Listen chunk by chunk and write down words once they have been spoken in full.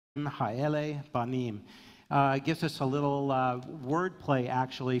Ha'ele Banim. It gives us a little wordplay,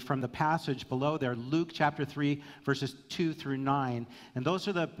 actually, from the passage below there, Luke chapter 3, verses 2 through 9. And those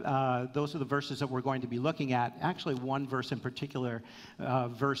are the verses that we're going to be looking at. Actually, one verse in particular,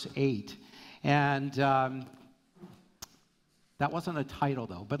 verse 8. And that wasn't a title,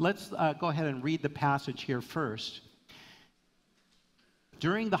 though. But let's go ahead and read the passage here first.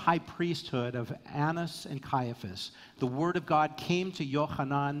 During the high priesthood of Annas and Caiaphas, the word of God came to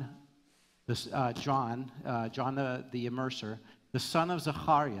Yohanan, John the Immerser, the son of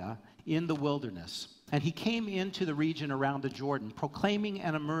Zechariah, in the wilderness. And he came into the region around the Jordan, proclaiming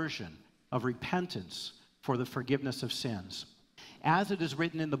an immersion of repentance for the forgiveness of sins. As it is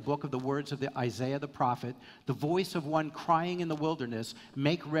written in the book of the words of Isaiah the prophet, the voice of one crying in the wilderness,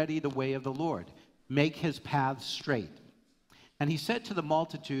 make ready the way of the Lord, make his paths straight. And he said to the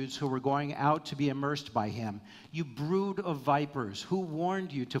multitudes who were going out to be immersed by him, you brood of vipers, who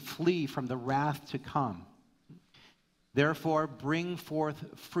warned you to flee from the wrath to come? Therefore, bring forth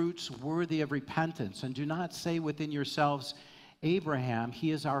fruits worthy of repentance, and do not say within yourselves, Abraham,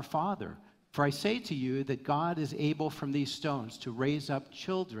 he is our father. For I say to you that God is able from these stones to raise up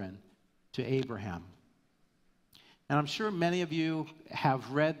children to Abraham. And I'm sure many of you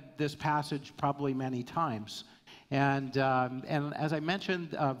have read this passage probably many times. And as I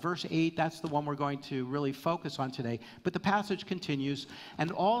mentioned, verse 8, that's the one we're going to really focus on today. But the passage continues,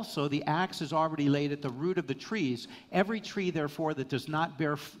 and also the axe is already laid at the root of the trees. Every tree, therefore, that does not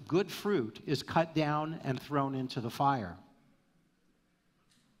bear good fruit is cut down and thrown into the fire.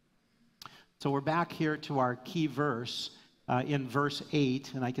 So we're back here to our key verse in verse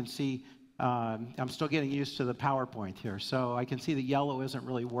 8, and I can see, I'm still getting used to the PowerPoint here, so I can see the yellow isn't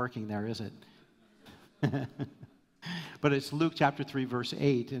really working there, is it? But it's Luke chapter 3, verse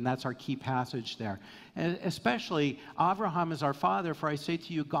 8, and that's our key passage there. And especially, Abraham is our father, for I say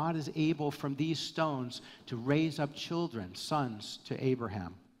to you, God is able from these stones to raise up children, sons to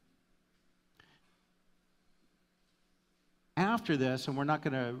Abraham. After this, and we're not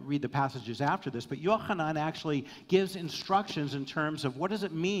going to read the passages after this, but Yohanan actually gives instructions in terms of what does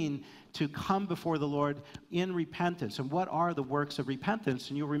it mean to come before the Lord in repentance, and what are the works of repentance.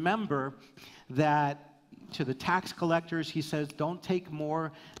 And you'll remember that to the tax collectors, he says, don't take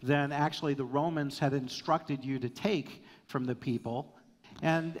more than actually the Romans had instructed you to take from the people.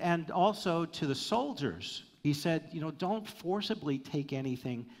 And also to the soldiers, he said, don't forcibly take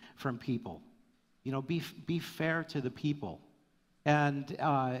anything from people. Be fair to the people. And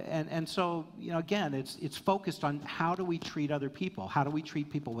so, again, it's focused on how do we treat other people? How do we treat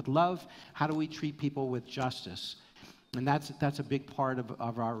people with love? How do we treat people with justice? And that's a big part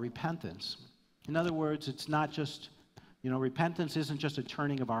of our repentance. In other words, it's not just, repentance isn't just a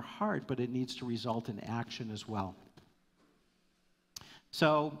turning of our heart, but it needs to result in action as well.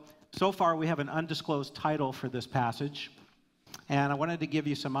 So far we have an undisclosed title for this passage, and I wanted to give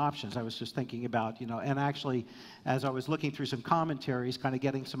you some options. I was just thinking about, and actually, as I was looking through some commentaries, kind of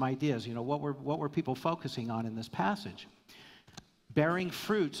getting some ideas, what were people focusing on in this passage? Bearing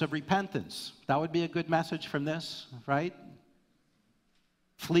fruits of repentance. That would be a good message from this, right?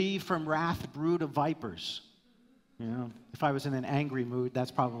 Flee from wrath, brood of vipers. If I was in an angry mood, that's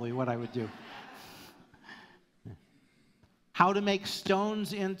probably what I would do. How to make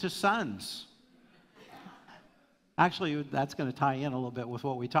stones into sons. Actually, that's going to tie in a little bit with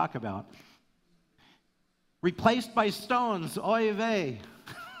what we talk about. Replaced by stones, oy vey.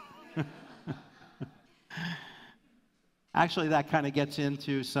 Actually, that kind of gets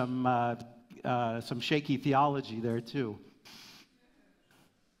into some shaky theology there, too.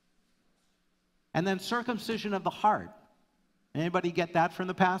 And then circumcision of the heart. Anybody get that from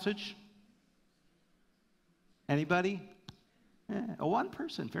the passage? Anybody? One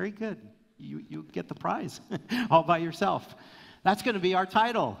person. Very good. You get the prize all by yourself. That's going to be our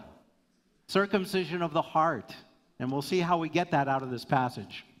title. Circumcision of the heart. And we'll see how we get that out of this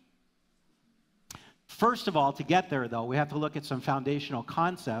passage. First of all, to get there, though, we have to look at some foundational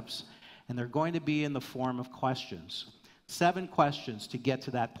concepts, and they're going to be in the form of questions. 7 questions to get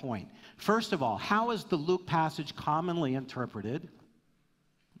to that point. First of all, how is the Luke passage commonly interpreted?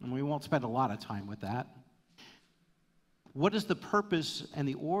 And we won't spend a lot of time with that. What is the purpose and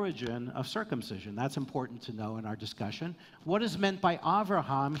the origin of circumcision? That's important to know in our discussion. What is meant by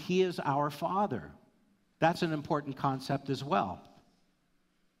Abraham? He is our father. That's an important concept as well.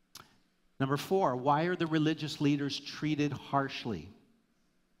 Number 4, why are the religious leaders treated harshly?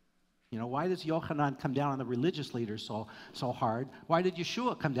 Why does Yohanan come down on the religious leaders so hard? Why did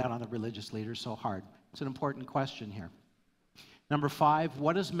Yeshua come down on the religious leaders so hard? It's an important question here. Number 5,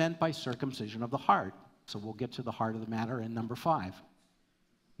 what is meant by circumcision of the heart? So we'll get to the heart of the matter in number 5.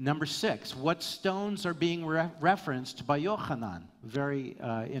 Number 6, what stones are being referenced by Yochanan? Very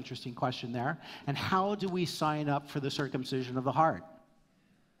interesting question there. And how do we sign up for the circumcision of the heart?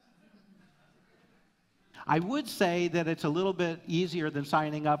 I would say that it's a little bit easier than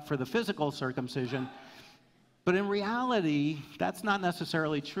signing up for the physical circumcision, but in reality, that's not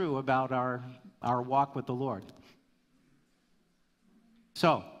necessarily true about our walk with the Lord.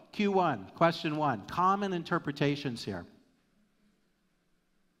 So, Q1, question 1, common interpretations here.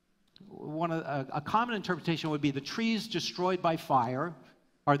 A common interpretation would be the trees destroyed by fire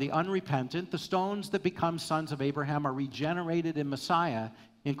are the unrepentant. The stones that become sons of Abraham are regenerated in Messiah,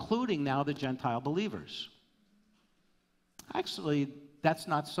 including now the Gentile believers. Actually, that's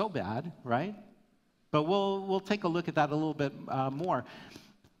not so bad, right? But we'll take a look at that a little bit more.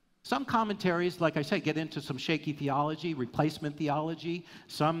 Some commentaries, like I said, get into some shaky theology, replacement theology.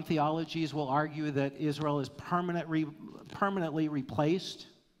 Some theologies will argue that Israel is permanently replaced.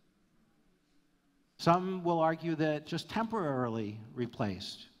 Some will argue that just temporarily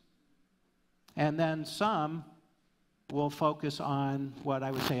replaced. And then some will focus on what I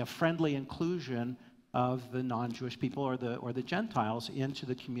would say a friendly inclusion of the non-Jewish people or the Gentiles into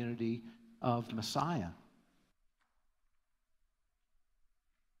the community of Messiah.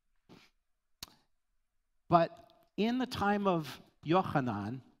 But in the time of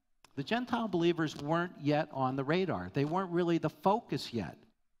Yochanan, the Gentile believers weren't yet on the radar. They weren't really the focus yet.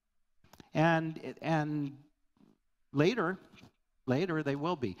 And later they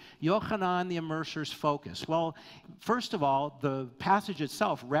will be. Yochanan the Immerser's focus. Well, first of all, the passage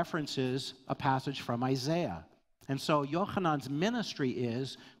itself references a passage from Isaiah. And so Yochanan's ministry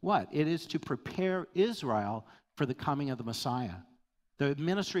is what? It is to prepare Israel for the coming of the Messiah. The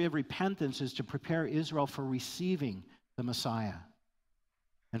ministry of repentance is to prepare Israel for receiving the Messiah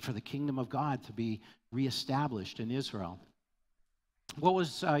and for the kingdom of God to be reestablished in Israel. What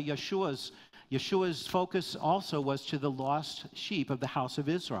was Yeshua's focus also was to the lost sheep of the house of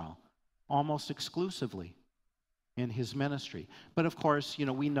Israel, almost exclusively in his ministry. But of course,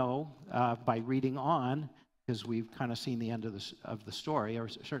 we know by reading on, because we've kind of seen the end of the story, or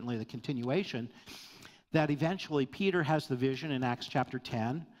certainly the continuation, that eventually Peter has the vision in Acts chapter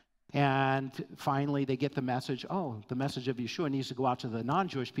 10, and finally they get the message, the message of Yeshua needs to go out to the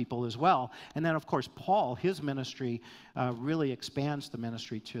non-Jewish people as well. And then, of course, Paul, his ministry really expands the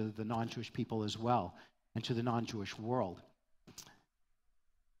ministry to the non-Jewish people as well, and to the non-Jewish world.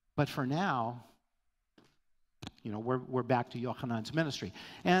 But for now, we're back to Yochanan's ministry.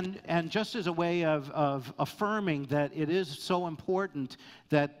 And just as a way of affirming that it is so important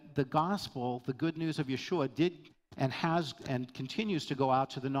that the gospel, the good news of Yeshua, did and has and continues to go out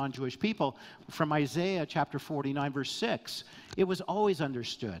to the non-Jewish people, from Isaiah chapter 49, verse 6, it was always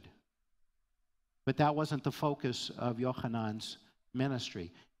understood. But that wasn't the focus of Yochanan's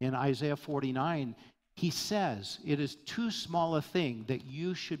ministry. In Isaiah 49, he says, "It is too small a thing that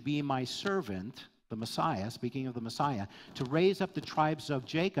you should be my servant," the Messiah, speaking of the Messiah, "to raise up the tribes of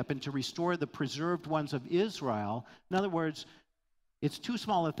Jacob and to restore the preserved ones of Israel." In other words, it's too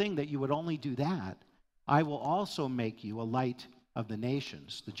small a thing that you would only do that. "I will also make you a light of the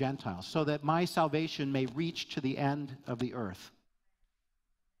nations," the Gentiles, "so that my salvation may reach to the end of the earth."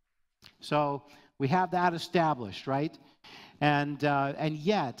 So we have that established, right? And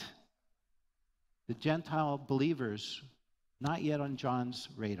yet, the Gentile believers, not yet on John's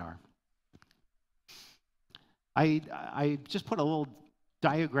radar. I just put a little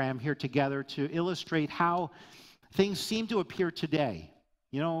diagram here together to illustrate how things seem to appear today.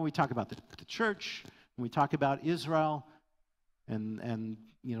 When we talk about the church, when we talk about Israel, and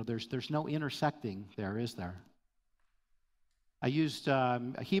there's no intersecting there, is there? I used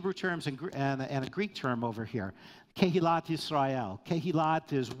Hebrew terms and a Greek term over here. Kehilat Yisrael.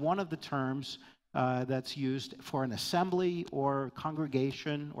 Kehilat is one of the terms that's used for an assembly or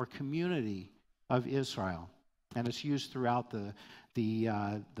congregation or community of Israel. And it's used throughout the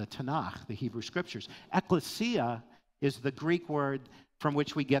Tanakh, the Hebrew Scriptures. Ecclesia is the Greek word from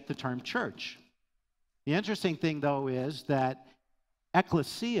which we get the term church. The interesting thing, though, is that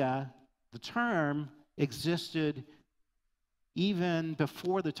ecclesia, the term, existed even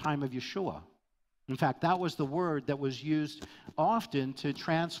before the time of Yeshua. In fact, that was the word that was used often to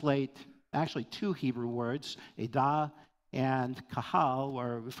translate actually two Hebrew words, edah and kahal,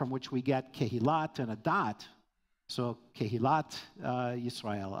 or from which we get kehilat and adat. So kehilat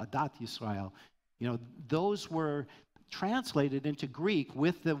Yisrael, adat Yisrael. Those were translated into Greek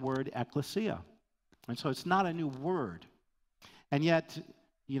with the word ecclesia. And so it's not a new word. And yet,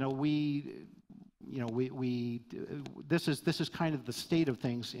 this is kind of the state of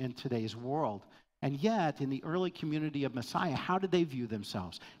things in today's world. And yet, in the early community of Messiah, how did they view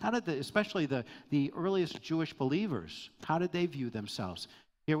themselves? How did especially the earliest Jewish believers, how did they view themselves?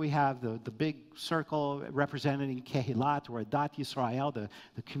 Here we have the big circle representing Kehilat, or Adat Yisrael,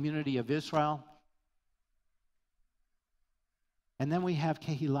 the community of Israel. And then we have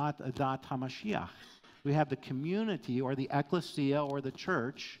Kehilat Adat HaMashiach. We have the community, or the ecclesia, or the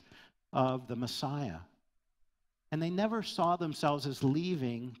church of the Messiah. And they never saw themselves as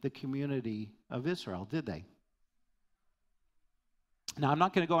leaving the community of Israel, did they? Now, I'm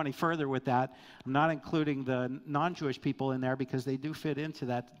not going to go any further with that. I'm not including the non-Jewish people in there because they do fit into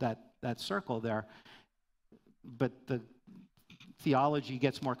that circle there. But the theology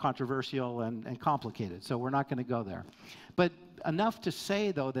gets more controversial and complicated, so we're not going to go there. But enough to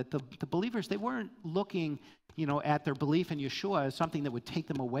say, though, that the believers, they weren't looking, at their belief in Yeshua as something that would take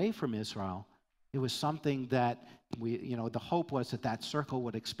them away from Israel. It was something that the hope was that circle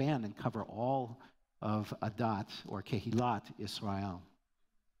would expand and cover all of Adat, or Kehilat Israel.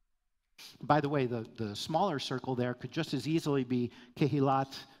 By the way, the smaller circle there could just as easily be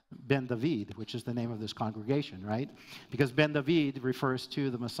Kehilat Ben David, which is the name of this congregation, right? Because Ben David refers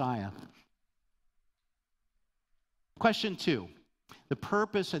to the Messiah. Question 2, the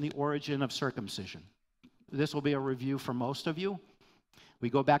purpose and the origin of circumcision. This will be a review for most of you.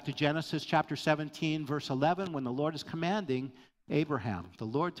 We go back to Genesis chapter 17, verse 11, when the Lord is commanding Abraham, the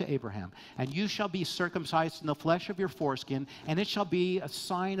Lord to Abraham, and you shall be circumcised in the flesh of your foreskin, and it shall be a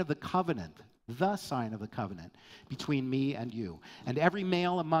sign of the covenant, the sign of the covenant between me and you. And every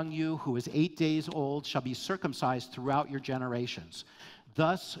male among you who is 8 days old shall be circumcised throughout your generations.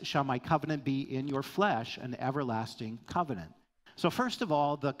 Thus shall my covenant be in your flesh, an everlasting covenant. So first of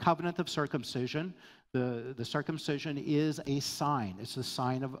all, the covenant of circumcision, the circumcision is a sign. It's a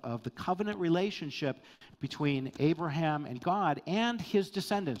sign of the covenant relationship between Abraham and God and his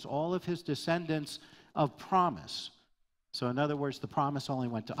descendants, all of his descendants of promise. So in other words, the promise only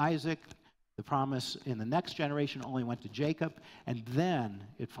went to Isaac. The promise in the next generation only went to Jacob. And then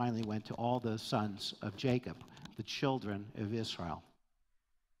it finally went to all the sons of Jacob, the children of Israel.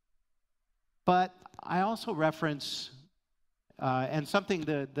 But I also reference and something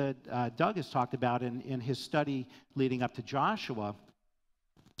that Doug has talked about in his study leading up to Joshua,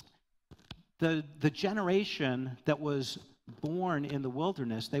 the generation that was born in the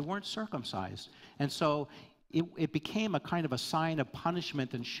wilderness, they weren't circumcised. And so it became a kind of a sign of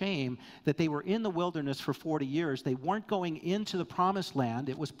punishment and shame that they were in the wilderness for 40 years. They weren't going into the promised land.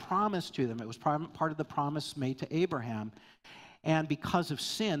 It was promised to them. It was part of the promise made to Abraham. And because of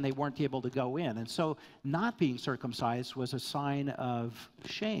sin, they weren't able to go in. And so not being circumcised was a sign of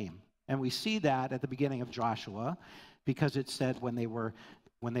shame. And we see that at the beginning of Joshua, because it said when they were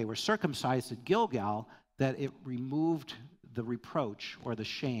circumcised at Gilgal, that it removed the reproach or the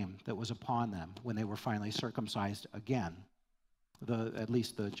shame that was upon them when they were finally circumcised again, at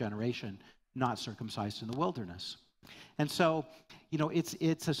least the generation not circumcised in the wilderness. And so,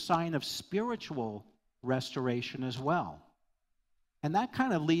 it's a sign of spiritual restoration as well. And that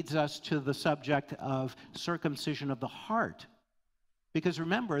kind of leads us to the subject of circumcision of the heart. Because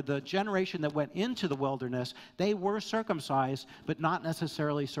remember, the generation that went into the wilderness, they were circumcised, but not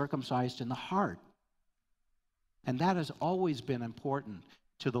necessarily circumcised in the heart. And that has always been important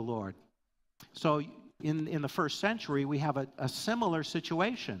to the Lord. So in the first century, we have a similar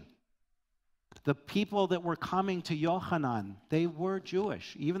situation. The people that were coming to Yochanan, they were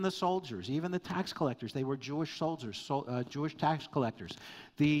Jewish. Even the soldiers, even the tax collectors, they were Jewish soldiers, Jewish tax collectors.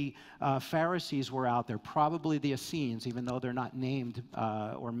 The Pharisees were out there, probably the Essenes, even though they're not named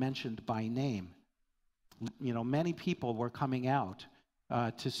or mentioned by name. Many people were coming out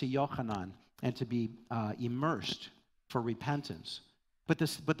to see Yochanan and to be immersed for repentance.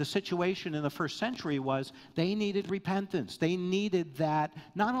 But the situation in the first century was they needed repentance. They needed that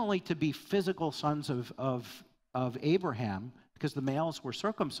not only to be physical sons of Abraham, because the males were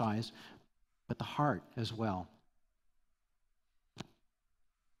circumcised, but the heart as well.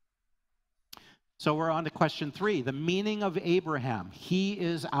 So we're on to question 3, the meaning of Abraham. He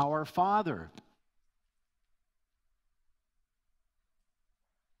is our father.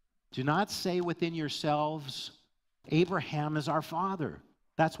 Do not say within yourselves, Abraham is our father.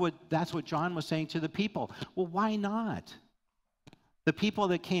 That's what John was saying to the people. Well, why not? The people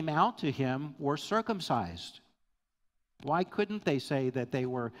that came out to him were circumcised. Why couldn't they say that they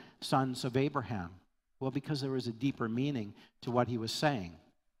were sons of Abraham? Well, because there was a deeper meaning to what he was saying.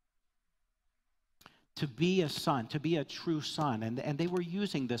 To be a son, to be a true son. And they were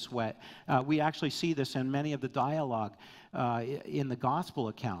using this way. We actually see this in many of the dialogue in the gospel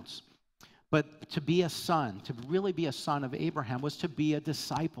accounts. But to be a son, to really be a son of Abraham, was to be a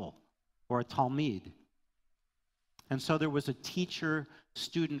disciple or a talmid. And so there was a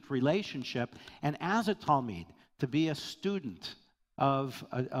teacher-student relationship. And as a talmid, to be a student of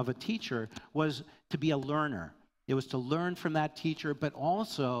a teacher was to be a learner. It was to learn from that teacher, but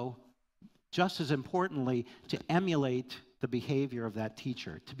also, just as importantly, to emulate the behavior of that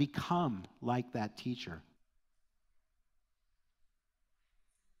teacher, to become like that teacher.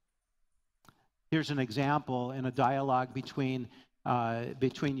 Here's an example in a dialogue between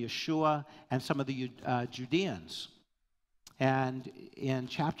Yeshua and some of the Judeans. And in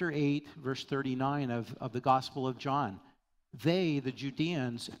chapter 8, verse 39 of the Gospel of John, they, the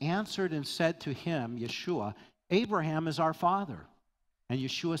Judeans, answered and said to him, Yeshua, Abraham is our father. And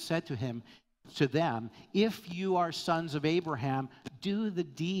Yeshua said to them, if you are sons of Abraham, do the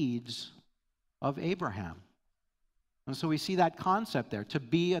deeds of Abraham. And so we see that concept there. To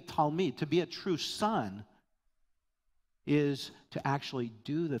be a talmid, to be a true son, is to actually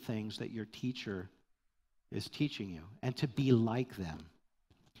do the things that your teacher is teaching you, and to be like them.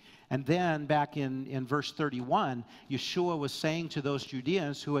 And then back in verse 31, Yeshua was saying to those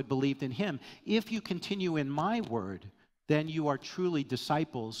Judeans who had believed in him, if you continue in my word, then you are truly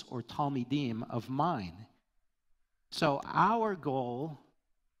disciples or talmidim of mine. So our goal,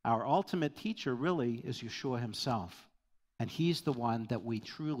 our ultimate teacher really is Yeshua himself. And he's the one that we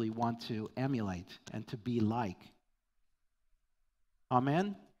truly want to emulate and to be like.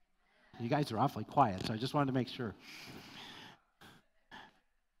 Amen? You guys are awfully quiet, so I just wanted to make sure.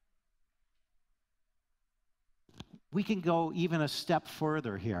 We can go even a step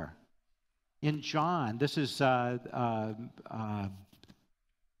further here. In John, this is actually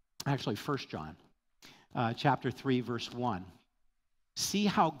 1 John, chapter 3, verse 1. See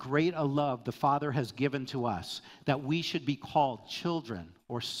how great a love the Father has given to us, that we should be called children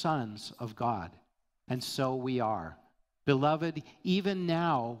or sons of God. And so we are. Beloved, even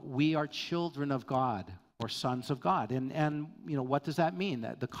now we are children of God or sons of God. And you know, what does that mean?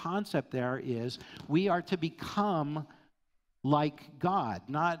 That the concept there is we are to become like God,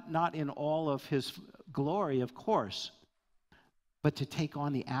 not in all of his glory, of course, but to take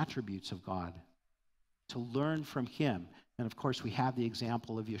on the attributes of God, to learn from him. And of course, we have the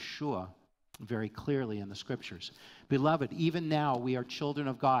example of Yeshua very clearly in the scriptures. Beloved, even now we are children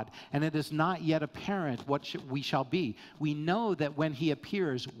of God, and it is not yet apparent what we shall be. We know that when he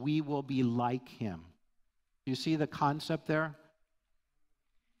appears, we will be like him. You see the concept there?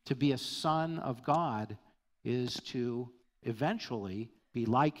 To be a son of God is to eventually be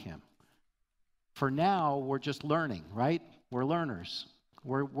like him. For now, we're just learning, right? We're learners.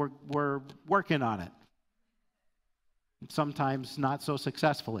 We're working on it. Sometimes not so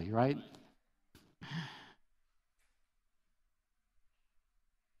successfully, right?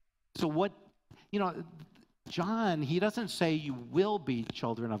 So what, John, he doesn't say you will be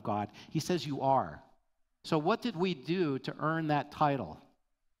children of God. He says you are. So what did we do to earn that title?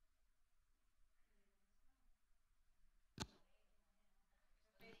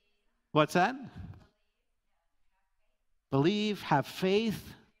 What's that? Believe, have faith,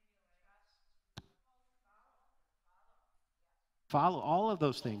 follow, all of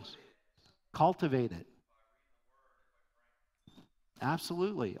those things. Cultivate it.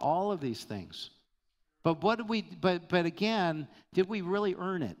 Absolutely, all of these things. But what did we? But again, did we really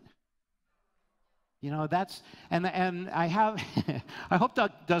earn it? That's and I have. I hope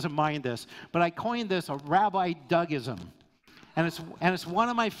Doug doesn't mind this, but I coined this a Rabbi Dougism, and it's one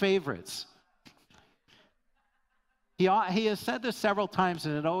of my favorites. He has said this several times,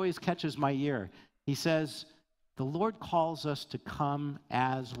 and it always catches my ear. He says, "The Lord calls us to come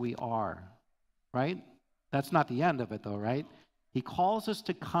as we are." Right? That's not the end of it, though, right? He calls us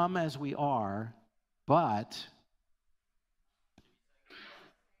to come as we are, but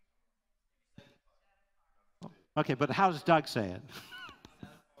okay, but how does Doug say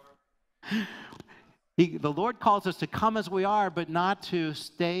it? The Lord calls us to come as we are, but not to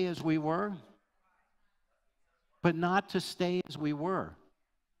stay as we were. But not to stay as we were.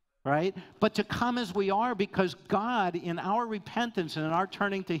 Right? But to come as we are, because God, in our repentance and in our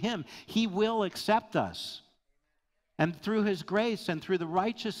turning to him, he will accept us. And through his grace and through the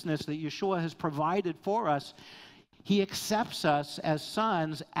righteousness that Yeshua has provided for us, he accepts us as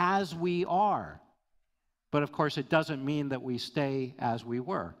sons as we are. But of course, it doesn't mean that we stay as we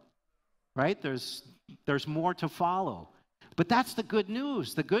were. Right? There's more to follow. But that's the good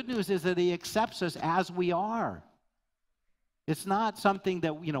news. The good news is that he accepts us as we are. It's not something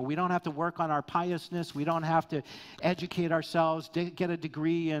that, we don't have to work on our piousness. We don't have to educate ourselves, get a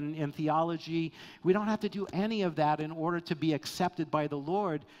degree in theology. We don't have to do any of that in order to be accepted by the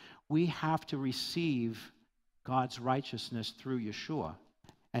Lord. We have to receive God's righteousness through Yeshua.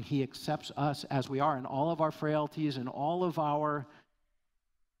 and he accepts us as we are in all of our frailties and all of our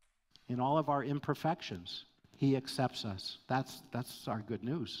imperfections. He accepts us. That's our good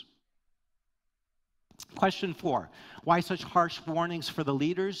news. Question 4, why such harsh warnings for the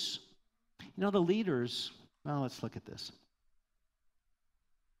leaders? You know, the leaders, well, let's look at this.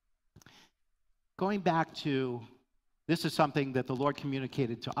 Going back to, this is something that the Lord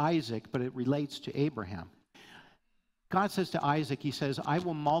communicated to Isaac, but it relates to Abraham. God says to Isaac, he says, I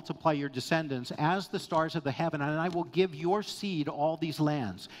will multiply your descendants as the stars of the heaven, and I will give your seed all these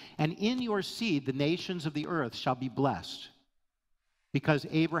lands. And in your seed, the nations of the earth shall be blessed. Because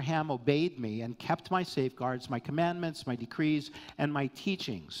Abraham obeyed me and kept my safeguards, my commandments, my decrees, and my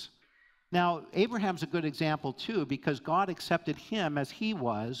teachings. Now, Abraham's a good example, too, because God accepted him as he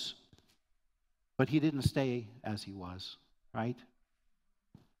was, but he didn't stay as he was, right?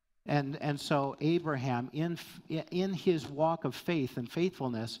 And so Abraham, in his walk of faith and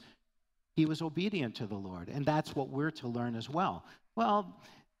faithfulness, he was obedient to the Lord. And that's what we're to learn as well. Well,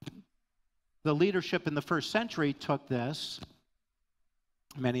 the leadership in the first century took this.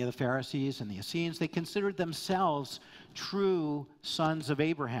 Many of the Pharisees and the Essenes, they considered themselves true sons of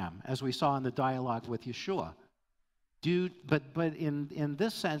Abraham, as we saw in the dialogue with Yeshua. But in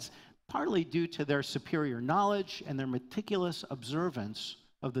this sense, partly due to their superior knowledge and their meticulous observance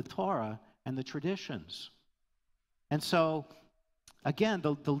of the Torah and the traditions. And so, again,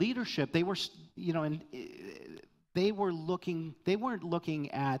 the leadership, they were, they weren't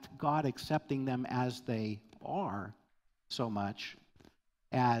looking at God accepting them as they are so much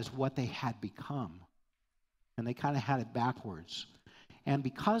as what they had become. And they kind of had it backwards. And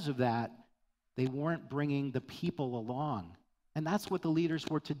because of that, they weren't bringing the people along. And that's what the leaders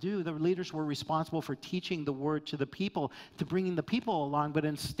were to do. The leaders were responsible for teaching the word to the people, to bringing the people along. But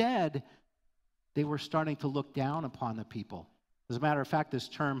instead, they were starting to look down upon the people. As a matter of fact, this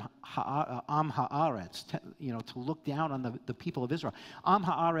term, Am Haaretz, to look down on the people of Israel. Am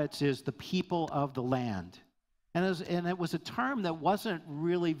Haaretz is the people of the land. And it was a term that wasn't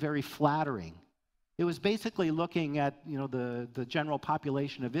really very flattering. It was basically looking at, the general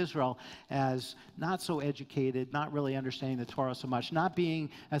population of Israel as not so educated, not really understanding the Torah so much, not being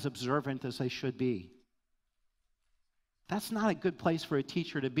as observant as they should be. That's not a good place for a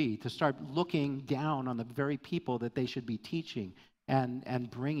teacher to be, to start looking down on the very people that they should be teaching and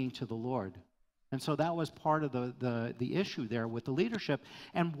bringing to the Lord. And so that was part of the issue there with the leadership,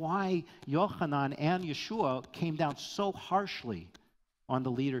 and why Yochanan and Yeshua came down so harshly on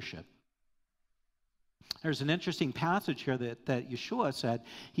the leadership. There's an interesting passage here that Yeshua said.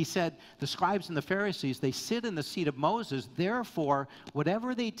 He said, the scribes and the Pharisees, they sit in the seat of Moses. Therefore,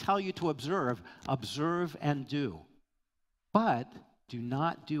 whatever they tell you to observe, observe and do. But do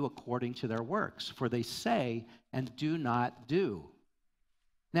not do according to their works, for they say and do not do.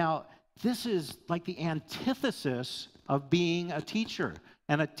 Now, this is like the antithesis of being a teacher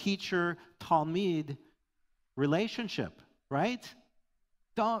and a teacher-talmid relationship, right?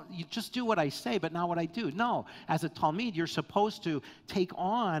 You just do what I say, but not what I do. No, as a talmid, you're supposed to take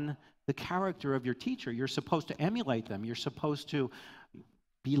on the character of your teacher. You're supposed to emulate them. You're supposed to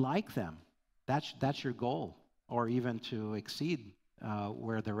be like them. That's your goal, or even to exceed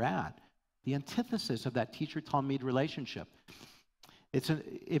where they're at. The antithesis of that teacher-talmid relationship.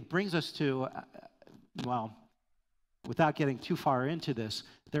 It brings us to, without getting too far into this,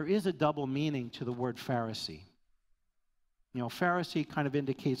 there is a double meaning to the word Pharisee. Pharisee kind of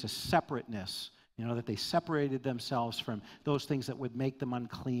indicates a separateness, that they separated themselves from those things that would make them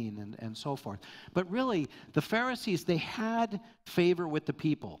unclean and so forth. But really, the Pharisees, they had favor with the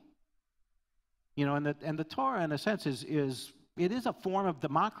people. And the Torah, in a sense, is a form of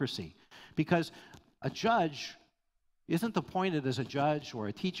democracy, because a judge isn't appointed as a judge, or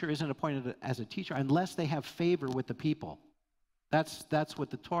a teacher isn't appointed as a teacher unless they have favor with the people. That's what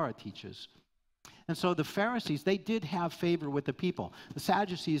the Torah teaches. And so the Pharisees, they did have favor with the people. The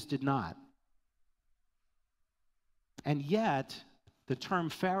Sadducees did not. And yet, the term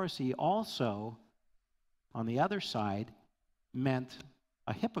Pharisee also, on the other side, meant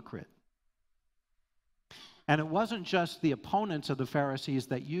a hypocrite. And it wasn't just the opponents of the Pharisees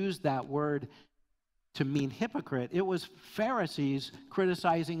that used that word to mean hypocrite. It was Pharisees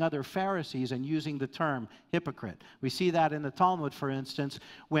criticizing other Pharisees and using the term hypocrite. We see that in the Talmud, for instance,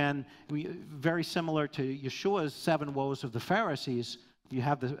 when very similar to Yeshua's 7 woes of the Pharisees, you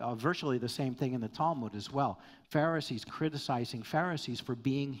have virtually the same thing in the Talmud as well. Pharisees criticizing Pharisees for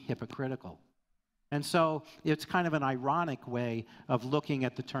being hypocritical. And so it's kind of an ironic way of looking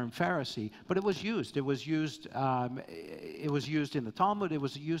at the term Pharisee, but it was used. It was used in the Talmud. It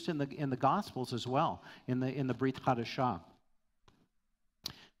was used in the Gospels as well, in the Brit Chadashah.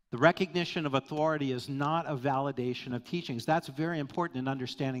 The recognition of authority is not a validation of teachings. That's very important in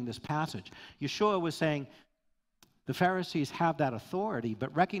understanding this passage. Yeshua was saying the Pharisees have that authority,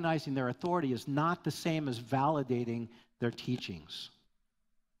 but recognizing their authority is not the same as validating their teachings.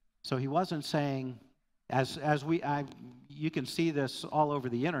 So he wasn't saying, you can see this all over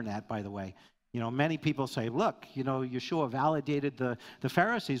the internet, by the way. Many people say, look, Yeshua validated the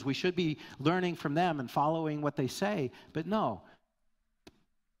Pharisees. We should be learning from them and following what they say. But no,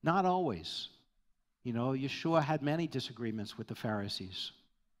 not always. Yeshua had many disagreements with the Pharisees.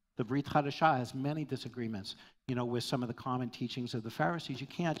 The Brit Hadashah has many disagreements, with some of the common teachings of the Pharisees. You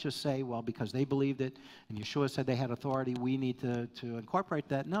can't just say, well, because they believed it and Yeshua said they had authority, we need to incorporate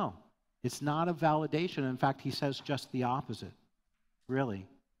that. No, it's not a validation. In fact, he says just the opposite, really.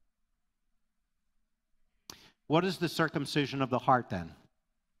 What is the circumcision of the heart then?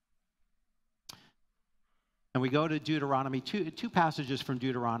 And we go to Deuteronomy, two passages from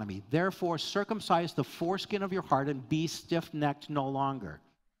Deuteronomy. Therefore, circumcise the foreskin of your heart and be stiff-necked no longer.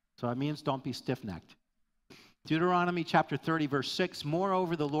 So that means don't be stiff-necked. Deuteronomy chapter 30, verse 6,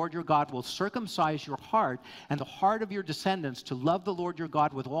 moreover, the Lord your God will circumcise your heart and the heart of your descendants to love the Lord your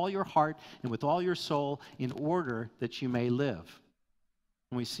God with all your heart and with all your soul in order that you may live.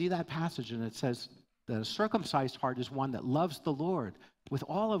 And we see that passage and it says that a circumcised heart is one that loves the Lord with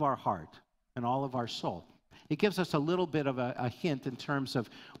all of our heart and all of our soul. It gives us a little bit of a hint in terms of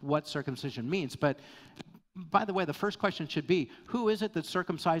what circumcision means. But by the way, the first question should be, who is it that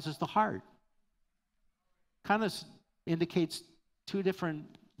circumcises the heart? Kind of indicates two different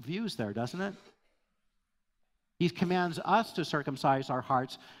views there, doesn't it? He commands us to circumcise our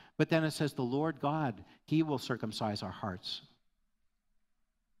hearts, but then it says the Lord God, he will circumcise our hearts.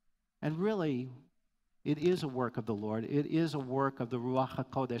 And really, it is a work of the Lord. It is a work of the Ruach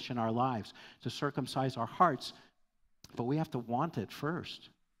HaKodesh in our lives to circumcise our hearts, but we have to want it first.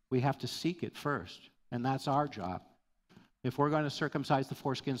 We have to seek it first, and that's our job. If we're going to circumcise the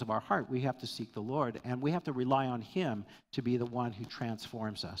foreskins of our heart, we have to seek the Lord, and we have to rely on him to be the one who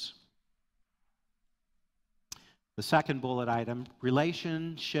transforms us. The second bullet item,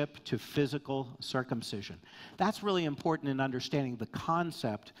 relationship to physical circumcision. That's really important in understanding the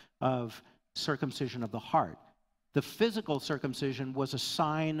concept of circumcision of the heart. The physical circumcision was a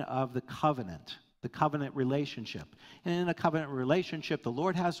sign of the covenant relationship. And in a covenant relationship, the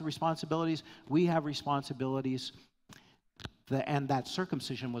Lord has responsibilities, we have responsibilities. And that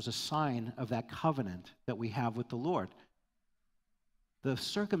circumcision was a sign of that covenant that we have with the Lord. The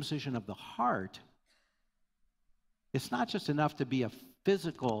circumcision of the heart, it's not just enough to be a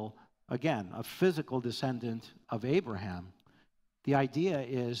physical descendant of Abraham. The idea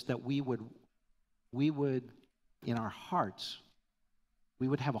is that we would, in our hearts, we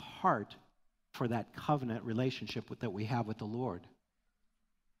would have a heart for that covenant relationship that we have with the Lord.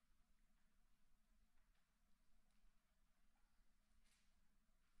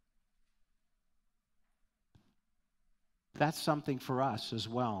 That's something for us as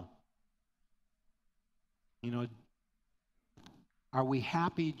well. Are we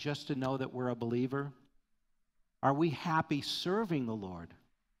happy just to know that we're a believer? Are we happy serving the Lord?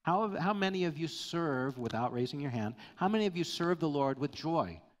 How many of you serve, without raising your hand, how many of you serve the Lord with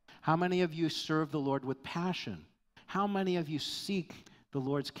joy? How many of you serve the Lord with passion? How many of you seek the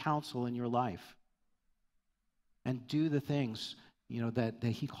Lord's counsel in your life and do the things, that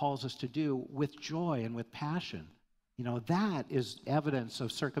he calls us to do with joy and with passion? That is evidence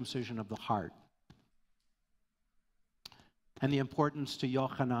of circumcision of the heart. And the importance to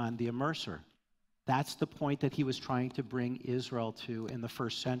Yochanan, the immerser. That's the point that he was trying to bring Israel to in the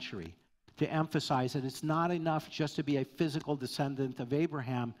first century, to emphasize that it's not enough just to be a physical descendant of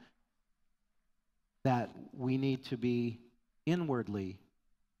Abraham, that we need to be inwardly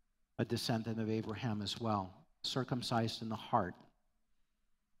a descendant of Abraham as well, circumcised in the heart.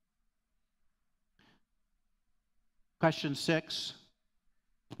 Question 6,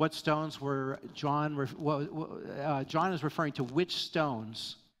 what stones were John is referring to which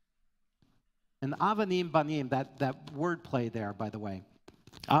stones? And avanim, banim, that word play there, by the way.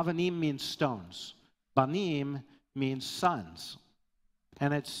 Avanim means stones. Banim means sons.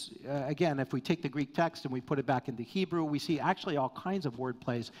 And it's, again, if we take the Greek text and we put it back into Hebrew, we see actually all kinds of word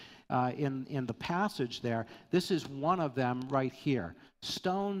plays in the passage there. This is one of them right here.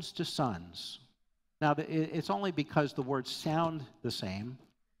 Stones to sons. Now, it's only because the words sound the same,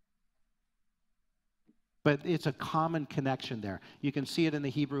 but it's a common connection there. You can see it in the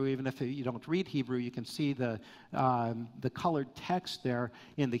Hebrew, even if you don't read Hebrew. You can see the colored text there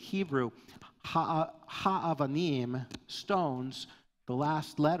in the Hebrew. Ha'avanim, stones, the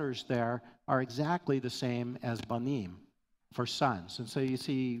last letters there are exactly the same as banim. for sons. And so you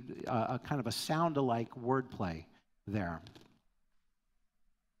see a kind of a sound-alike wordplay there.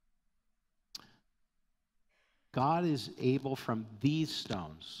 God is able from these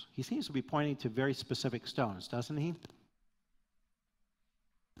stones. He seems to be pointing to very specific stones, doesn't he?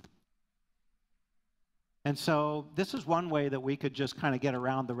 And so this is one way that we could just kind of get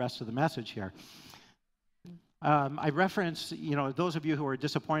around the rest of the message here. I referenced, those of you who are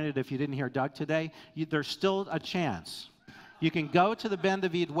disappointed if you didn't hear Doug today, there's still a chance. You can go to the Ben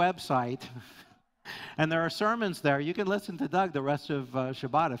David website, and there are sermons there. You can listen to Doug the rest of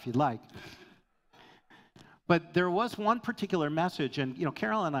Shabbat if you'd like. But there was one particular message, and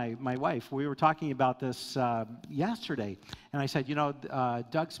Carol and I, my wife, we were talking about this yesterday, and I said,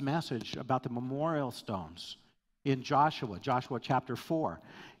 Doug's message about the memorial stones in Joshua chapter 4.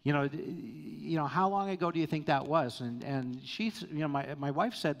 How long ago do you think that was? And she's, my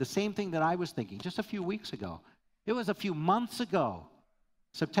wife said the same thing that I was thinking just a few weeks ago. It was a few months ago,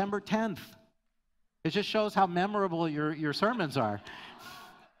 September 10th. It just shows how memorable your sermons are.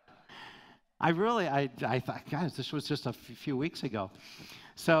 I thought, guys, this was just a few weeks ago.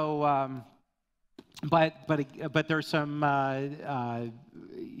 So, but there's some, that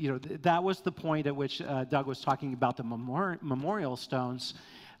was the point at which Doug was talking about the memorial stones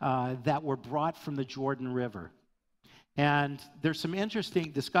that were brought from the Jordan River. And there's some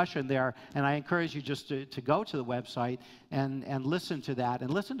interesting discussion there, and I encourage you just to go to the website and listen to that, and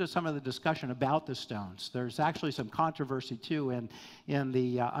listen to some of the discussion about the stones. There's actually some controversy, too, in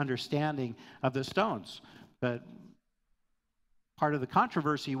the understanding of the stones. But part of the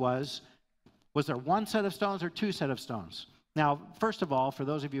controversy was there one set of stones or two set of stones? Now, first of all, for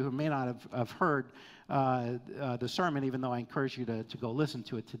those of you who may not have heard the sermon, even though I encourage you to go listen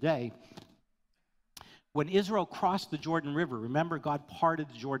to it today, when Israel crossed the Jordan River, remember God parted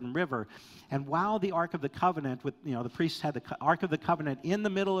the Jordan River, and while the Ark of the Covenant, the priests had the Ark of the Covenant in the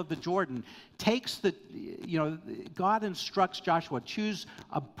middle of the Jordan, God instructs Joshua, choose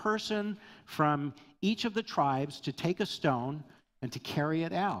a person from each of the tribes to take a stone and to carry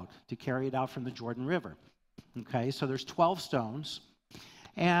it out from the Jordan River. Okay, so there's 12 stones.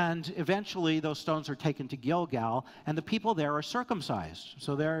 And eventually, those stones are taken to Gilgal, and the people there are circumcised.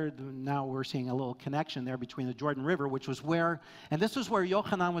 So now we're seeing a little connection there between the Jordan River, which was where, and this is where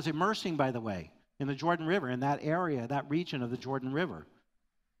Yochanan was immersing, by the way, in the Jordan River, in that area, that region of the Jordan River.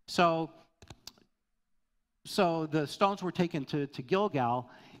 So the stones were taken to Gilgal,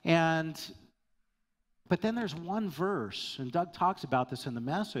 but then there's one verse, and Doug talks about this in the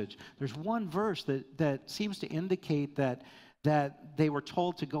message. There's one verse that seems to indicate that they were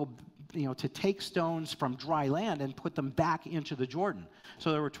told to go, to take stones from dry land and put them back into the Jordan.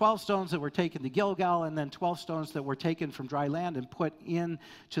 So there were 12 stones that were taken to Gilgal, and then 12 stones that were taken from dry land and put into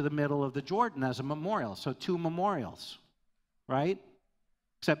the middle of the Jordan as a memorial. So 2 memorials, right?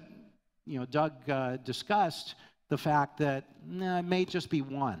 Except, Doug discussed the fact that it may just be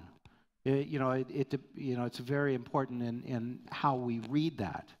one. It's very important in how we read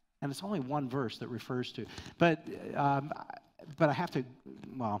that. And it's only one verse that refers to. But I have to,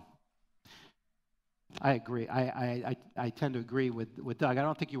 I agree. I tend to agree with Doug. I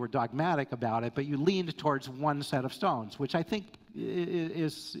don't think you were dogmatic about it, but you leaned towards one set of stones, which I think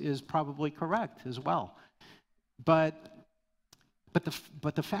is probably correct as well. But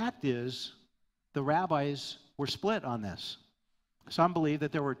the fact is, the rabbis were split on this. Some believe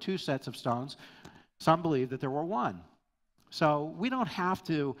that there were 2 sets of stones. Some believe that there were 1. So we don't have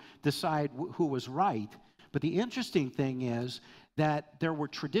to decide who was right. But the interesting thing is that there were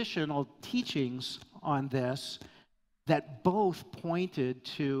traditional teachings on this that both pointed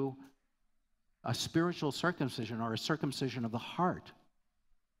to a spiritual circumcision or a circumcision of the heart.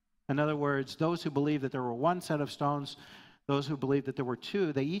 In other words, those who believed that there were 1 set of stones, those who believed that there were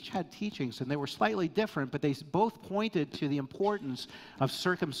 2, they each had teachings, and they were slightly different, but they both pointed to the importance of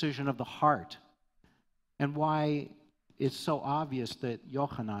circumcision of the heart and why it's so obvious that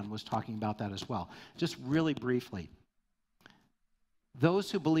Yochanan was talking about that as well. Just really briefly, those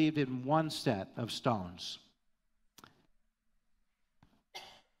who believed in 1 set of stones,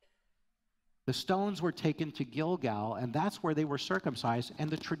 the stones were taken to Gilgal, and that's where they were circumcised. And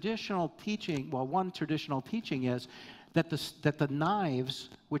the traditional teaching, one traditional teaching is that the knives,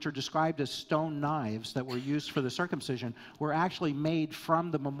 which are described as stone knives that were used for the circumcision, were actually made from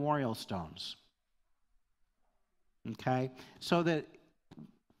the memorial stones. Okay, so that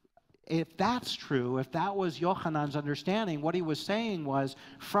if that's true, if that was Yochanan's understanding, what he was saying was,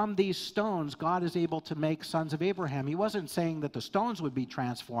 from these stones, God is able to make sons of Abraham. He wasn't saying that the stones would be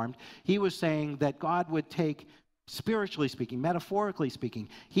transformed. He was saying that God would take, spiritually speaking, metaphorically speaking,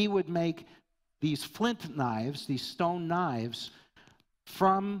 he would make these flint knives, these stone knives,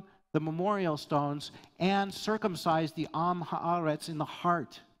 from the memorial stones and circumcised the Am Haaretz in the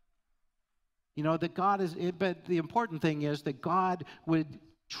heart. You know, that God is, but the important thing is that God would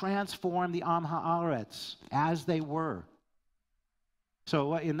transform the Am Haaretz as they were.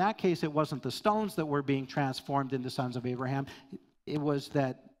 So in that case, it wasn't the stones that were being transformed into sons of Abraham. It was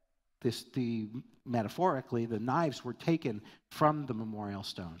that metaphorically, the knives were taken from the memorial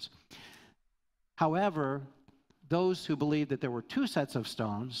stones. However, those who believed that there were two sets of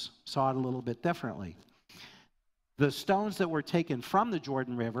stones saw it a little bit differently. The stones that were taken from the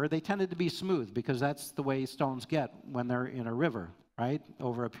Jordan River, they tended to be smooth because that's the way stones get when they're in a river, right?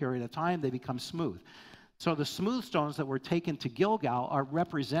 Over a period of time, they become smooth. So the smooth stones that were taken to Gilgal are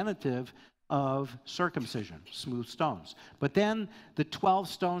representative of circumcision, smooth stones. But then the 12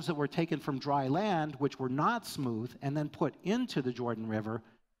 stones that were taken from dry land, which were not smooth, and then put into the Jordan River,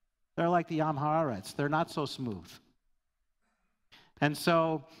 they're like the Am Haaretz. They're not so smooth. And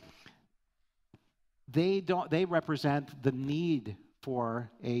so they represent the need for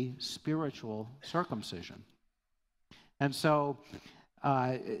a spiritual circumcision. And so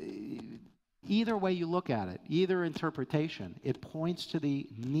either way you look at it, either interpretation, it points to the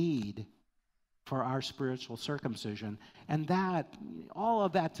need for our spiritual circumcision. And that, all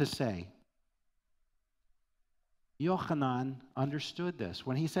of that to say, Yochanan understood this.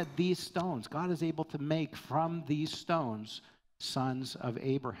 When he said these stones, God is able to make from these stones sons of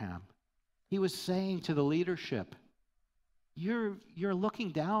Abraham. He was saying to the leadership, you're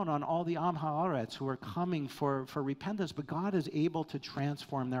looking down on all the Am Haaretz who are coming for repentance, but God is able to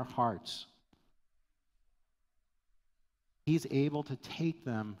transform their hearts. He's able to take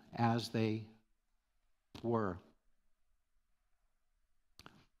them as they were.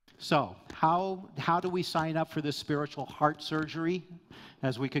 So, how do we sign up for this spiritual heart surgery,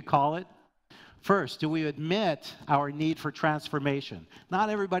 as we could call it? First, do we admit our need for transformation?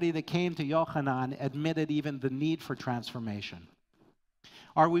 Not everybody that came to Yochanan admitted even the need for transformation.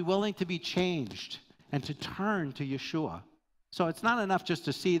 Are we willing to be changed and to turn to Yeshua? So it's not enough just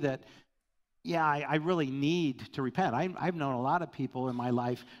to see that, yeah, I really need to repent. I've known a lot of people in my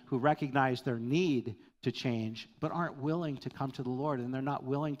life who recognize their need to change, but aren't willing to come to the Lord, and they're not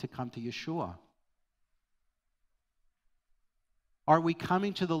willing to come to Yeshua. Are we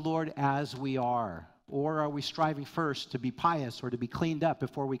coming to the Lord as we are? Or are we striving first to be pious or to be cleaned up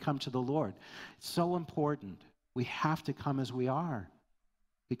before we come to the Lord? It's so important. We have to come as we are.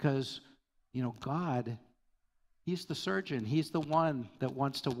 Because, God, He's the surgeon. He's the one that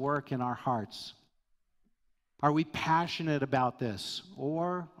wants to work in our hearts. Are we passionate about this?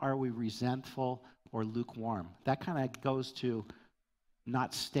 Or are we resentful or lukewarm? That kind of goes to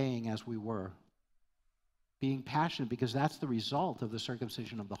not staying as we were. Being passionate, because that's the result of the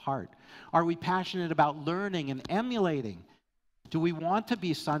circumcision of the heart. Are we passionate about learning and emulating? Do we want to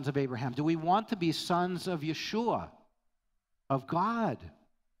be sons of Abraham? Do we want to be sons of Yeshua, of God?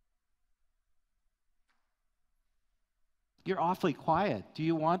 You're awfully quiet. Do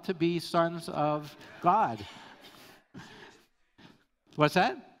you want to be sons of God? What's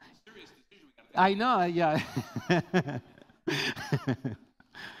that? I know, yeah.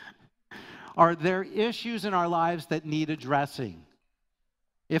 Are there issues in our lives that need addressing?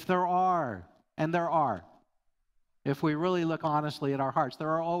 If there are, and there are, if we really look honestly at our hearts, there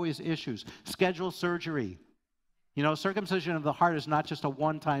are always issues. Schedule surgery. Circumcision of the heart is not just a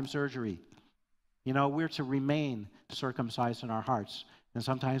one-time surgery. We're to remain circumcised in our hearts. And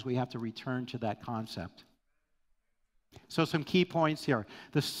sometimes we have to return to that concept. So some key points here.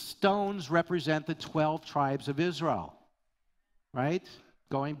 The stones represent the 12 tribes of Israel, right?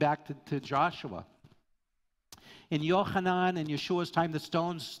 Going back to Joshua. In Yochanan and Yeshua's time, the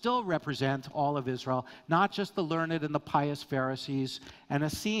stones still represent all of Israel, not just the learned and the pious Pharisees and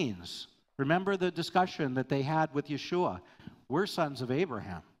Essenes. Remember the discussion that they had with Yeshua. We're sons of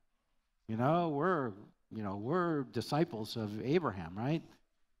Abraham. We're disciples of Abraham, right?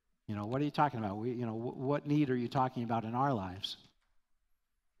 What are you talking about? What need are you talking about in our lives?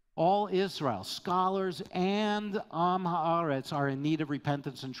 All Israel, scholars and Am Haaretz, are in need of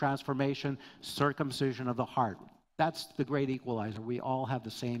repentance and transformation, circumcision of the heart. That's the great equalizer. We all have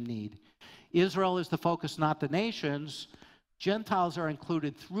the same need. Israel is the focus, not the nations. Gentiles are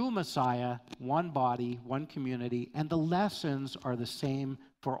included through Messiah, one body, one community, and the lessons are the same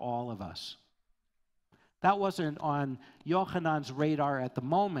for all of us. That wasn't on Yochanan's radar at the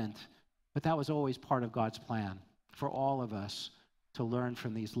moment, but that was always part of God's plan for all of us to learn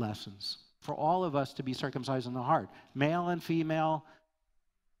from these lessons, for all of us to be circumcised in the heart, male and female,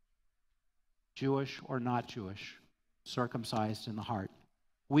 Jewish or not Jewish, circumcised in the heart.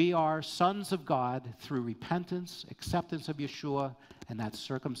 We are sons of God through repentance, acceptance of Yeshua, and that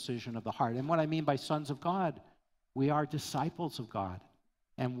circumcision of the heart. And what I mean by sons of God, we are disciples of God,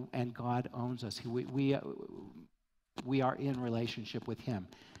 and God owns us. We are in relationship with him.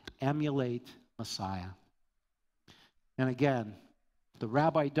 Emulate Messiah. And again, the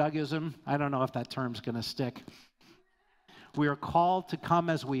Rabbi Dougism, I don't know if that term's going to stick. We are called to come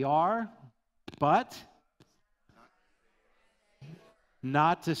as we are, but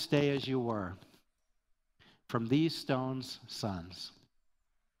not to stay as you were. From these stones, sons.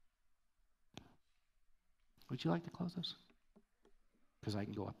 Would you like to close this? Because I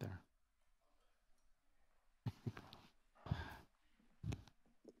can go up there.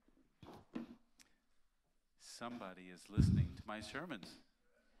 Somebody is listening to my sermons.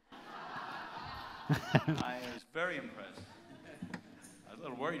 I was very impressed. I was a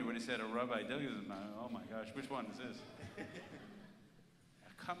little worried when he said a Rabbi Dougism. Oh my gosh, which one is this?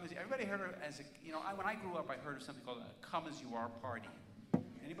 Everybody heard of, when I grew up, I heard of something called a come as you are party.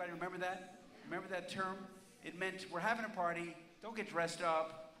 Anybody remember that? Remember that term? It meant we're having a party, don't get dressed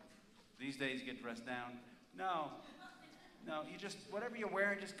up. These days, get dressed down. No, you just, whatever you're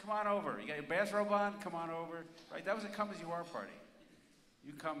wearing, just come on over. You got your bathrobe on, come on over. Right? That was a come as you are party.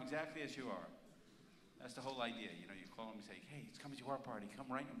 You come exactly as you are. That's the whole idea. You call them and say, hey, it's come as you are party. Come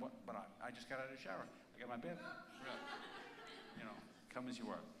right in. But I just got out of the shower. I got my bath. Come as you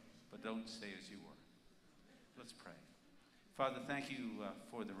are. But don't stay as you were. Let's pray. Father, thank you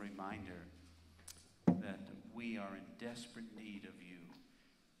for the reminder that we are in desperate need of you.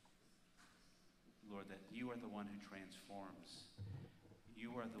 Lord, that you are the one who transforms.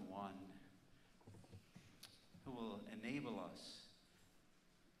 You are the one who will enable us,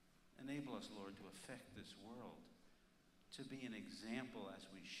 Lord, to affect this world, to be an example as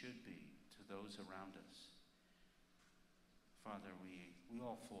we should be to those around us. Father, we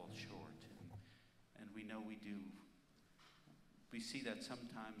all fall short, and we know we do. We see that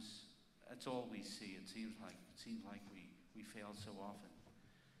sometimes. That's all we see. It seems like we fail so often.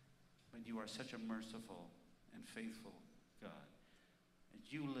 But you are such a merciful and faithful God. And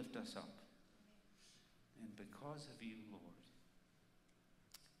you lift us up. And because of you, Lord,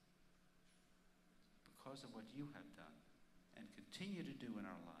 because of what you have done and continue to do in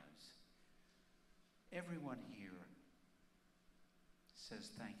our lives, everyone here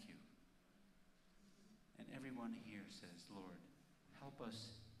says thank you. And everyone here says, Lord, help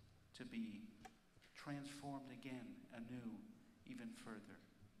us to be transformed again, anew, even further,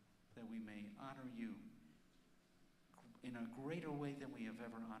 that we may honor you in a greater way than we have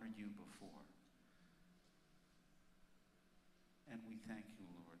ever honored you before. And we thank you,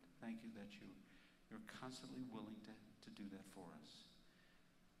 Lord. Thank you that you're constantly willing to do that for us.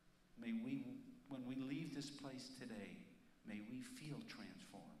 May we, when we leave this place today, may we feel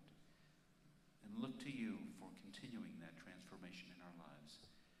transformed and look to you for continuing that transformation in our lives.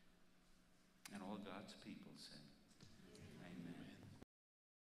 And all God's people